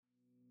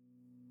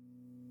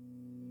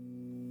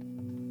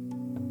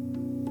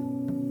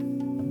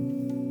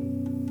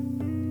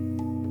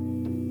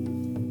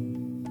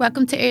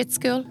Welcome to Earth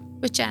School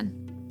with Jen.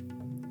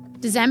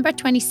 December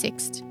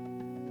 26th.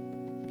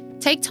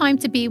 Take time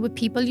to be with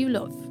people you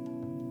love.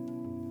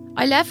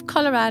 I left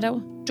Colorado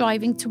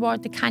driving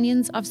toward the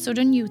canyons of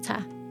southern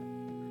Utah.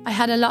 I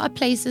had a lot of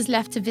places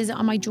left to visit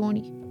on my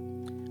journey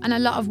and a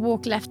lot of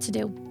work left to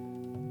do.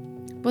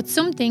 But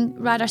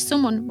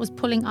someone was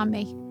pulling on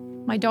me,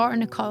 my daughter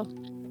Nicole.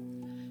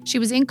 She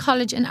was in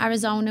college in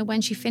Arizona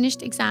when she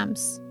finished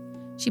exams.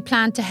 She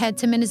planned to head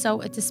to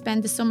Minnesota to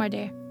spend the summer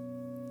there.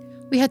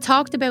 We had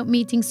talked about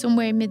meeting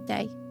somewhere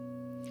midday.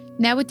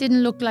 Now it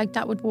didn't look like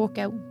that would work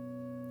out.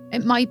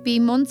 It might be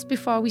months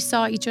before we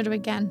saw each other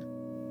again.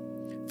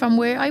 From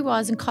where I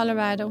was in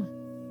Colorado,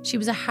 she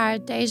was a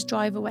hard day's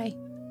drive away.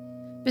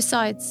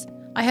 Besides,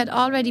 I had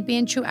already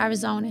been through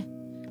Arizona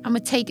and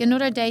would take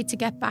another day to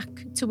get back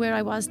to where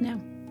I was now.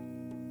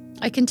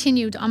 I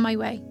continued on my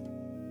way.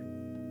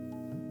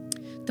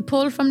 The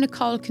pull from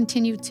Nicole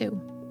continued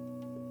too.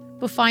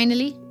 But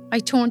finally, I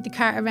turned the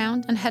car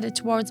around and headed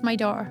towards my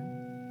daughter.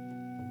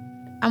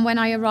 And when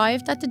I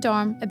arrived at the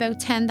dorm about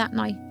 10 that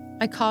night,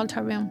 I called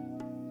her room.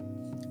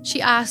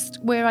 She asked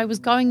where I was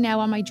going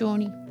now on my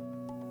journey,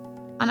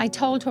 and I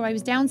told her I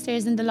was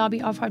downstairs in the lobby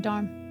of her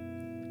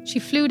dorm. She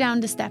flew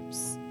down the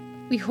steps.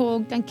 We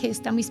hugged and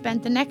kissed, and we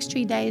spent the next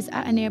 3 days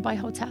at a nearby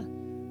hotel.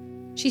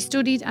 She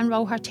studied and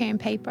wrote her term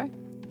paper.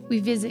 We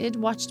visited,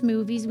 watched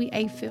movies, we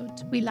ate food,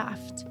 we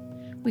laughed.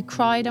 We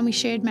cried and we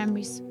shared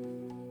memories.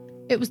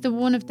 It was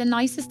one of the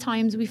nicest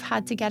times we've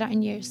had together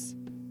in years.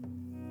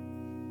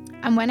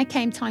 And when it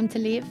came time to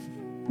leave,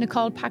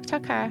 Nicole packed her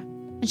car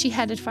and she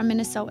headed for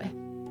Minnesota.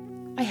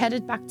 I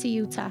headed back to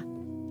Utah,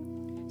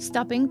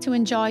 stopping to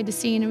enjoy the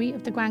scenery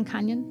of the Grand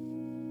Canyon,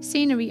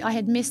 scenery I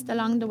had missed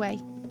along the way.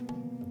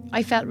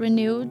 I felt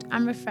renewed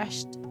and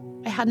refreshed.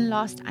 I hadn't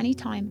lost any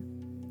time.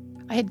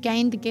 I had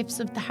gained the gifts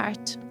of the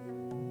heart.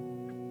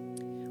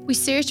 We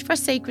search for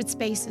sacred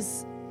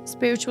spaces,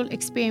 spiritual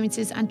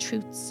experiences and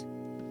truths.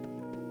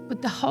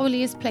 But the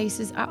holiest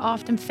places are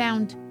often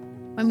found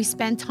when we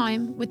spend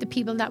time with the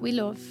people that we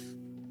love.